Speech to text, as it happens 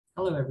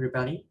Hello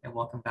everybody and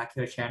welcome back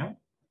to the channel.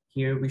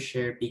 Here we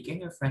share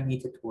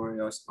beginner-friendly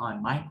tutorials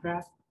on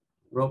Minecraft,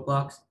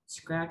 Roblox,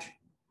 Scratch,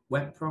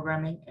 web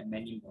programming, and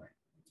many more.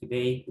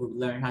 Today we'll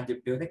learn how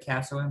to build a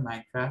castle in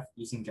Minecraft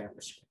using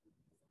Javascript.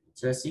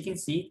 So as you can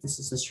see, this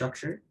is the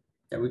structure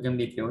that we're going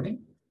to be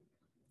building.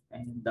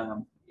 And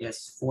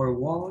it's 4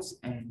 walls,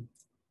 and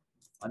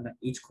on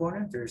each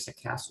corner there's a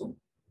castle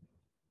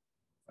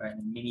or a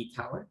mini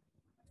tower.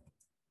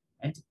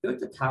 And to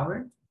build the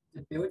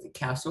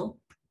castle,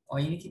 all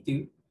you need to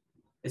do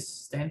is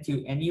stand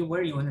to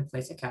anywhere you want to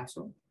place a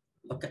castle,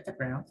 look at the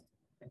ground,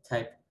 and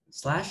type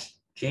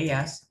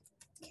 /JS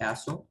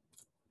castle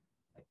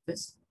like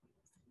this.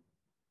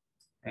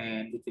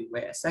 And if you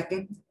wait a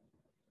second,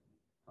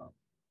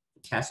 the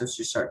castle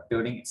should start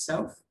building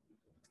itself.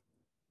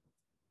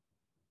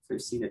 So you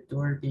see the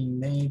door being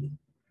made,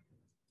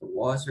 the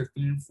walls are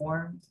being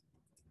formed,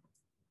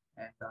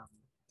 and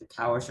the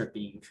towers are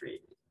being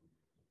created.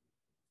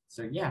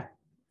 So yeah,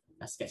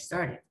 let's get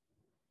started.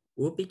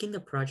 We'll begin the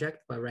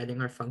project by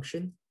writing our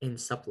function in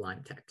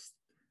Sublime Text.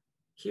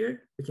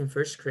 Here, we can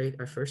first create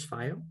our first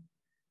file.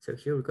 So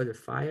here we go to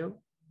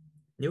File,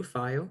 New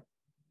File,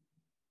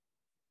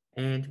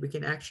 and we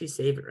can actually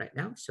save it right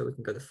now. So we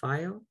can go to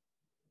File,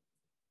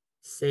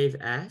 Save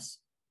As,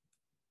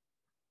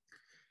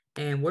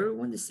 and where we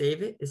want to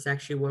save it is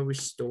actually where we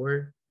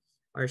store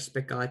our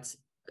Spigot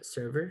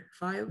server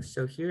file.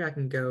 So here I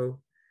can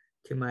go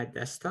to my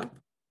desktop.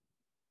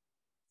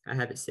 I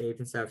have it saved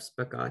inside of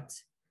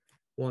Spigot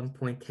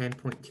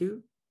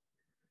 1.10.2.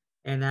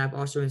 And I've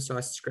also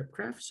installed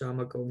Scriptcraft, so I'm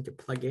going to go into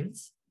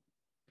plugins.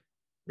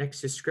 Next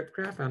to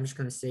Scriptcraft, I'm just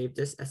going to save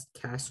this as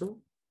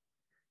castle.java,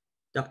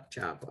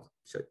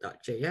 so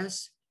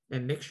 .js,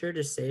 and make sure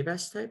the save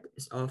as type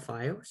is all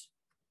files.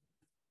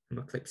 I'm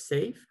going to click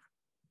save.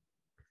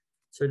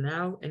 So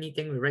now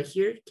anything we write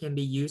here can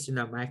be used in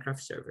our Minecraft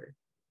server.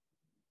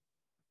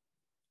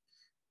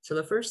 So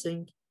the first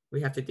thing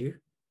we have to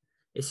do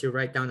is to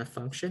write down a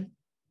function.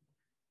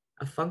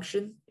 A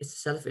function is a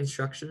set of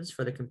instructions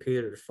for the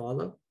computer to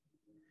follow.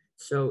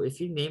 So if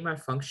you name our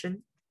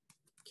function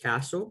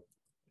castle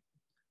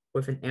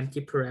with an empty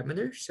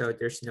parameter, so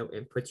there's no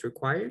inputs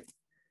required,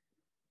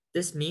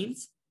 this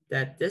means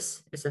that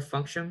this is a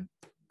function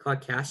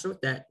called castle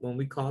that when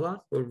we call on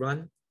will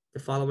run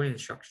the following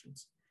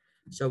instructions.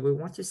 So we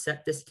want to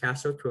set this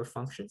castle to a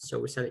function, so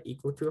we set it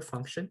equal to a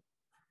function.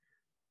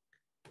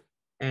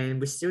 And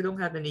we still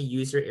don't have any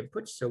user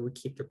input, so we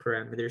keep the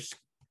parameters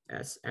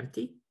as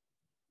empty.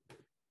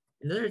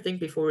 Another thing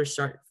before we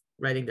start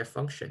writing the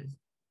function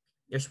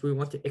is we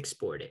want to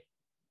export it.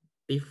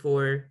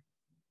 Before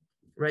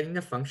writing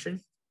the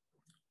function,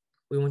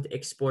 we want to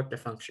export the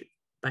function.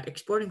 By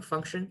exporting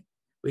function,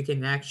 we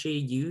can actually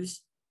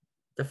use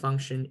the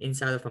function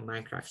inside of a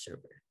Minecraft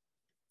server.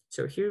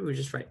 So here we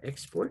just write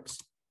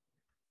exports.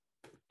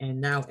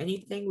 And now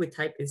anything we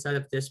type inside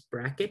of this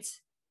bracket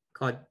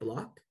called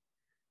block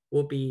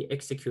will be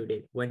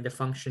executed when the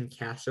function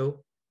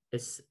castle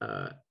is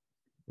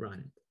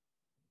run.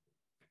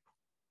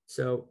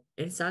 So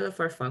inside of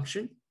our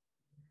function,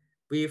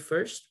 we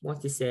first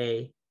want to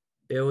say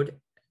build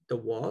the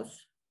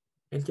walls.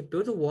 And to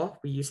build a wall,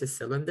 we use a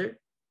cylinder.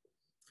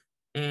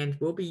 And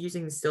we'll be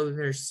using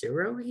cylinder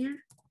 0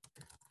 here.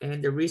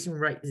 And the reason we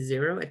write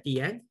 0 at the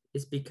end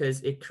is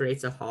because it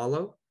creates a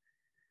hollow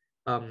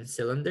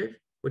cylinder,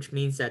 which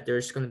means that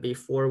there's going to be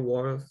 4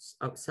 walls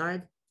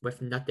outside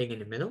with nothing in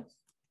the middle.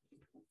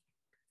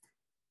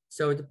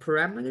 So the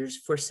parameters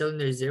for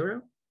cylinder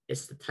 0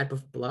 is the type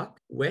of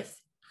block,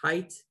 width,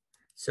 height.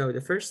 So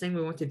the first thing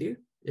we want to do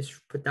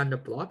is put down the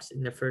blocks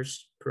in the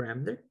first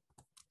parameter.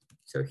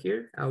 So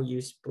here I'll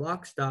use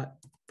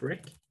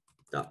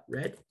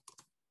blocks.brick.red.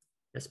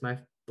 That's my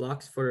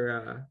blocks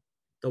for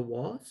the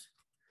walls.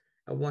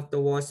 I want the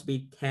walls to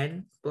be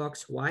 10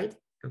 blocks wide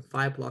and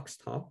 5 blocks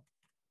tall.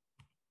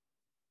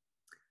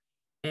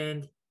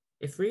 And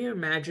if we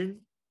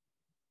imagine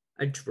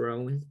a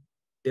drone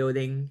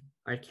building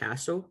our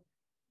castle,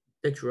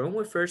 the drone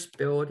will first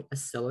build a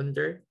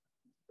cylinder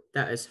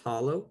that is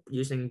hollow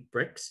using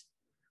bricks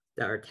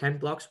that are 10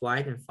 blocks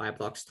wide and 5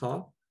 blocks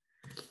tall.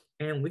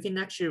 And we can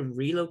actually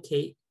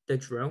relocate the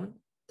drone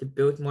to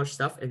build more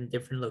stuff in a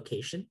different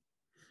location.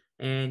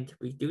 And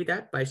we do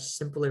that by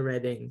simply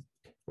writing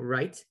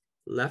right,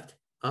 left,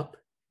 up,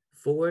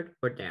 forward,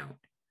 or down.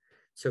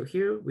 So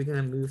here we're going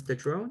to move the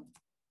drone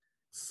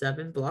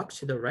 7 blocks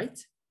to the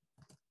right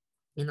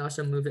and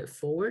also move it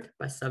forward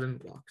by 7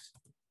 blocks.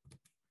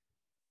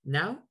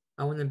 Now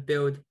I want to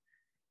build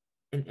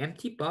an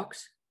empty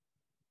box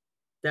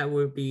that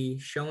will be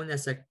shown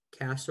as a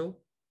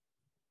castle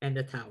and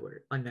a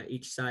tower on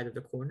each side of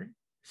the corner.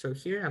 So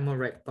here I'm going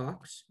to write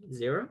box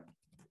 0.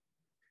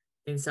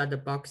 Inside the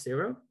box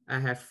 0,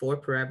 I have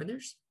 4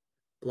 parameters: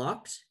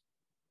 blocks,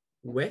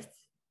 width,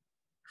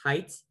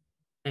 height,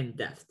 and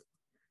depth.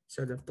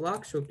 So the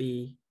blocks will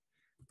be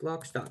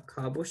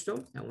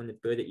blocks.cobblestone. I want to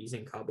build it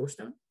using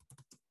cobblestone.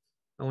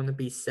 I want to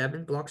be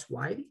 7 blocks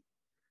wide,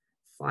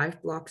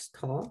 5 blocks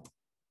tall,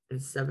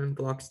 and 7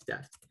 blocks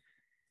depth.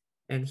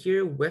 And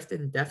here width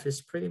and depth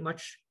is pretty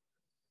much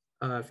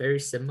very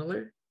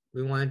similar.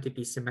 We want it to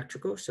be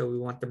symmetrical, so we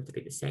want them to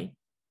be the same.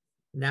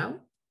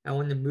 Now, I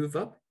want to move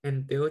up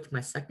and build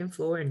my second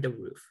floor in the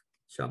roof.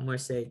 So I'm going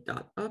to say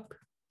dot up.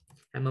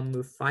 I'm going to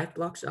move 5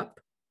 blocks up.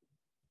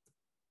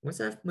 Once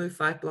I've moved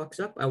 5 blocks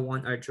up, I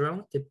want our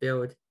drone to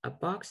build a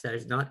box that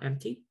is not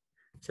empty.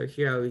 So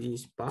here I will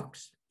use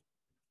box.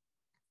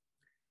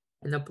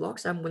 And the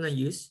blocks I'm going to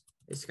use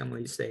is I'm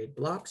going to say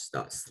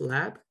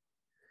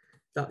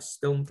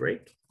blocks.slab.stone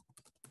break.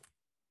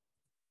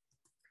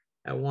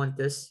 I want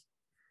this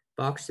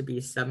box to be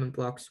 7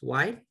 blocks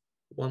wide,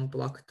 1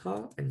 block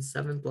tall, and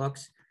 7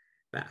 blocks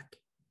back.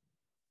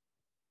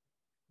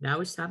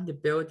 Now it's time to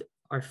build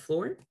our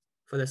floor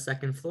for the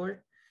second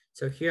floor.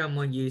 So here I'm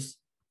going to use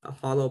a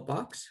hollow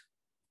box.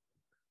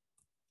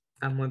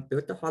 I'm going to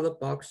build the hollow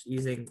box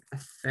using a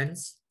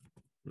fence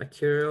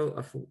material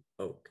of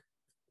oak.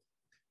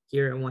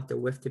 Here I want the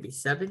width to be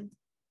 7,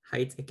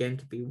 height again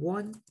to be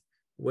 1,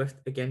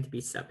 width again to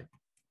be 7.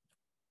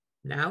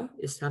 Now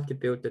it's time to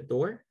build the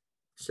door.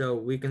 So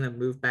we're going to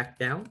move back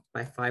down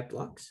by 5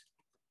 blocks.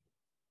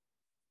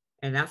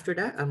 And after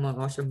that, I'm going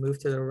to also move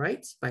to the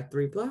right by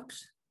 3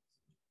 blocks.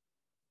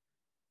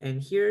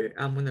 And here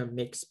I'm going to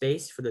make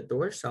space for the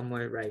door. So I'm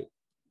going to write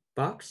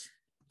box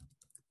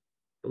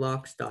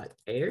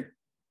blocks.air.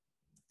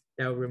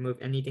 That will remove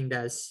anything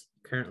that's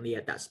currently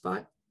at that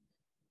spot.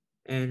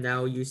 And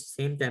I'll use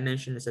the same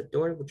dimension as a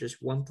door, which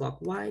is 1 block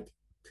wide,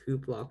 2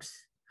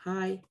 blocks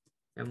high,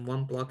 and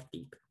 1 block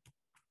deep.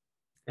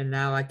 And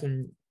now I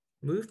can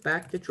move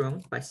back the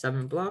drone by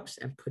 7 blocks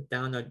and put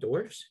down our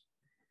doors.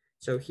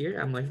 So here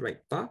I'm going to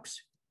write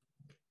box.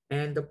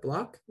 And the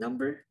block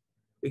number,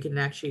 we can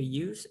actually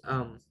use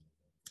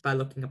by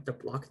looking up the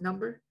block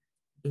number.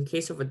 In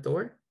case of a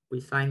door, we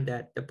find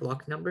that the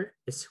block number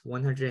is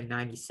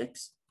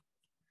 196.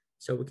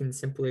 So we can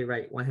simply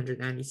write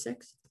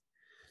 196.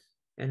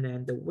 And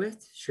then the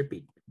width should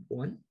be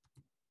 1.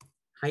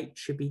 Height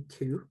should be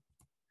 2.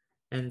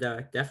 And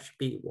the depth should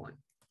be 1.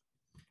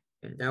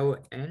 And that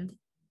will end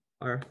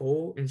our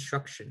whole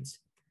instructions.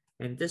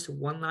 And this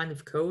one line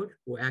of code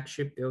will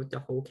actually build the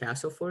whole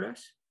castle for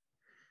us.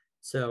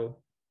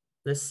 So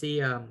let's see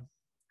how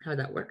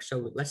that works.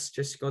 So let's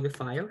just go to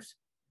files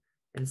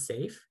and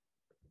save.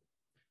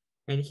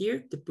 And here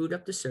to boot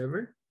up the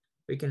server,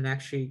 we can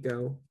actually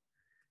go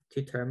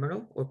to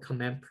terminal or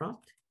command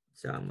prompt.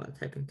 So I'm going to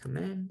type in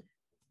command.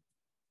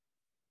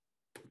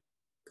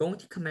 Go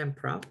into command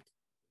prompt.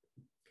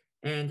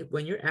 And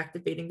when you're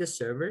activating the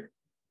server,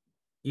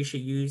 you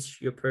should use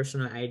your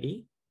personal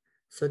ID.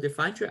 So to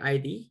find your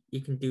ID,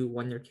 you can do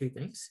one or two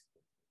things.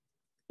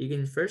 You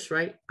can first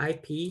write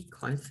IP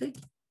config.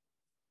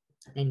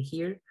 And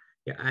here,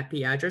 your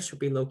IP address will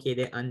be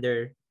located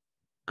under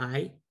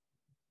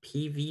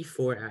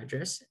IPv4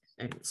 address.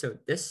 And so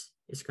this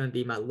is going to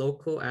be my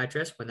local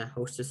address when I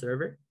host the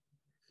server.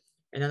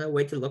 Another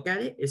way to look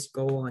at it is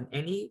go on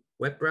any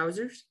web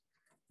browsers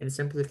and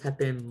simply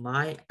type in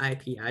my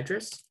IP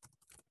address.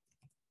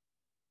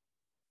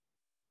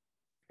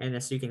 And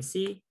as you can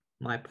see,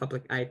 my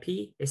public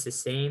IP is the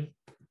same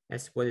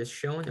as what is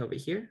shown over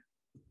here.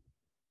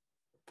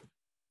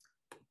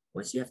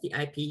 Once you have the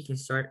IP, you can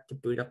start to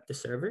boot up the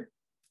server.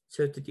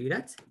 So to do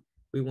that,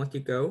 we want to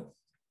go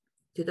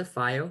to the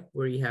file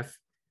where you have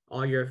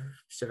all your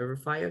server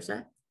files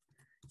at.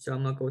 So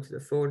I'm gonna go to the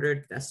folder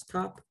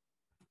desktop,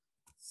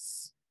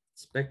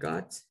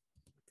 Spigot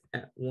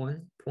at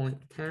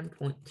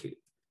 1.10.2.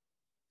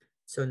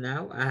 So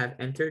now I have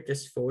entered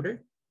this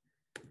folder.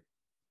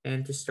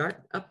 And to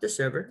start up the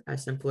server, I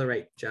simply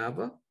write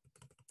Java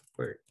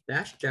or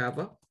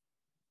 -Java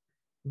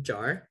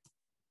jar.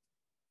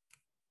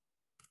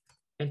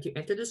 And to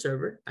enter the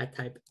server, I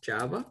type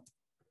Java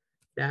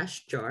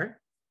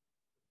 -jar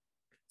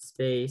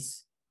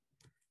space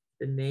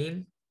the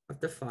name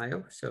of the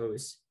file. So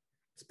it's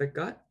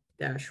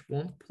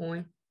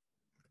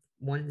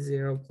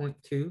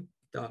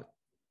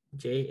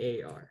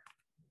spigot-10.2.jar.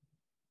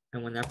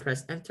 And when I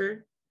press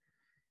enter,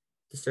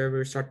 the server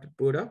will start to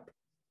boot up.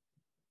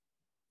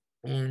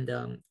 And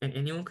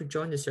anyone could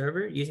join the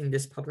server using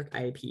this public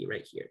IP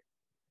right here.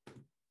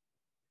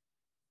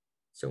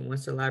 So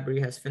once the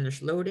library has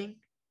finished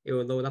loading, it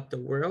will load up the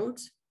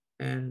worlds.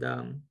 And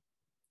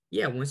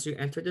yeah, once you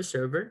enter the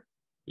server,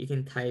 you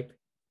can type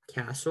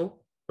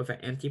castle with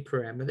an empty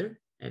parameter,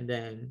 and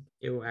then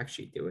it will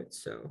actually do it.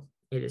 So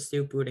it is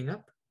still booting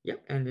up.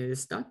 Yep, and it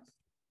is done.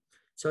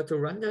 So to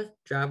run the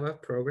Java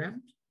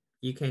program,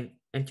 you can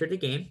enter the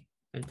game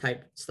and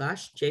type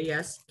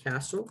 /JS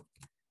castle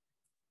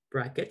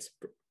brackets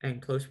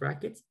and close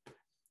brackets,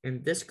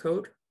 and this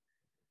code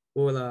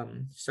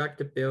will start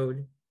to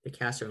build the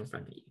castle in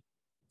front of you.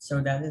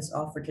 So that is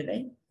all for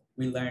today.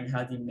 We learned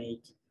how to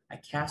make a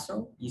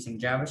castle using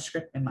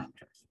JavaScript and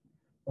Minecraft.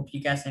 Hope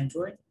you guys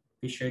enjoyed.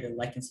 Be sure to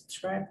like and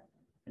subscribe,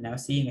 and I'll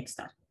see you next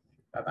time.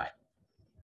 Bye-bye.